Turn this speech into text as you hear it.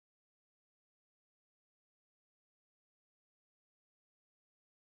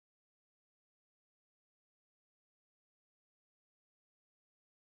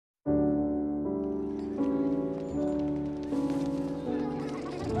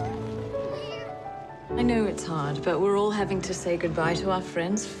I know it's hard, but we're all having to say goodbye to our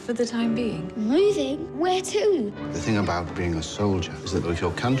friends for the time being. Moving? Where to? The thing about being a soldier is that if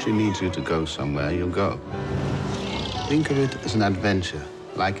your country needs you to go somewhere, you'll go. Think of it as an adventure,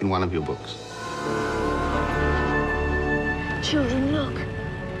 like in one of your books. Children, look.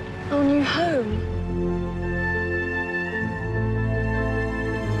 Our new home.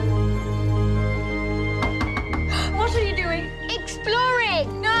 What are you doing?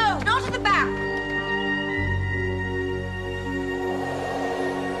 Exploring! No, not at the back.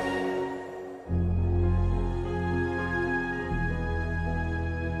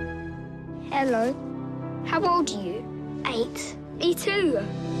 Hello. How old are you? 8. Me too.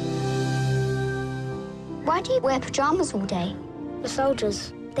 Why do you wear pyjamas all day? The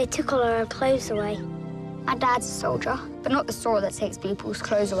soldiers. They took all our clothes away. My dad's a soldier, but not the sort that takes people's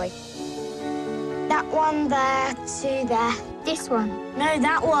clothes away. That one there, 2 there. This one. No,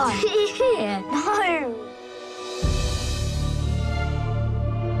 that one. Here. No.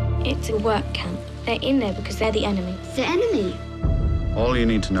 It's a work camp. They're in there because they're the enemy. The enemy? All you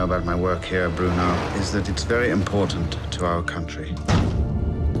need to know about my work here, Bruno, is that it's very important to our country.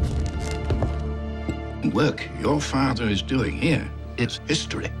 The work your father is doing here is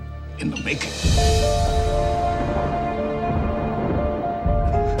history in the making.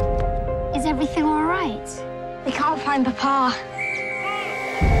 Is everything all right? We can't find Papa.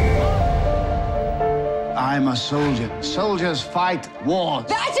 I'm a soldier. Soldiers fight wars.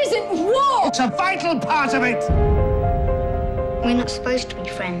 That isn't war! It's a vital part of it. We're not supposed to be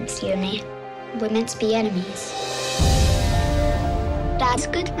friends, you and me. We're meant to be enemies. Dad's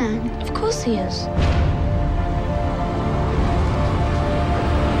a good man. Of course he is.